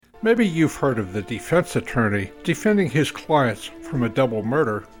Maybe you've heard of the defense attorney defending his clients from a double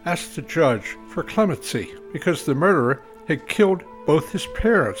murder asked the judge for clemency because the murderer had killed both his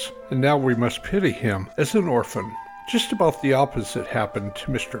parents, and now we must pity him as an orphan. Just about the opposite happened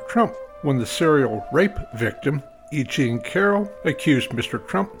to Mr. Trump when the serial rape victim, E. Jean Carroll, accused Mr.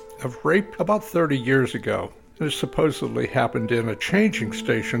 Trump of rape about 30 years ago. It supposedly happened in a changing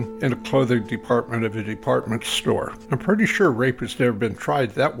station in a clothing department of a department store. I'm pretty sure rape has never been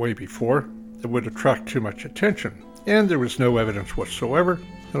tried that way before. It would attract too much attention, and there was no evidence whatsoever,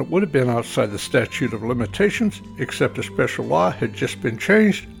 and it would have been outside the statute of limitations, except a special law had just been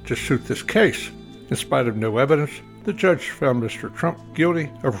changed to suit this case. In spite of no evidence, the judge found Mr. Trump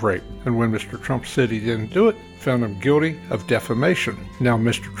guilty of rape, and when Mr. Trump said he didn't do it, found him guilty of defamation. Now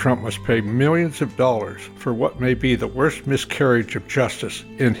Mr. Trump must pay millions of dollars for what may be the worst miscarriage of justice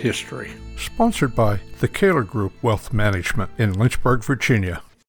in history. Sponsored by the Kaler Group Wealth Management in Lynchburg, Virginia.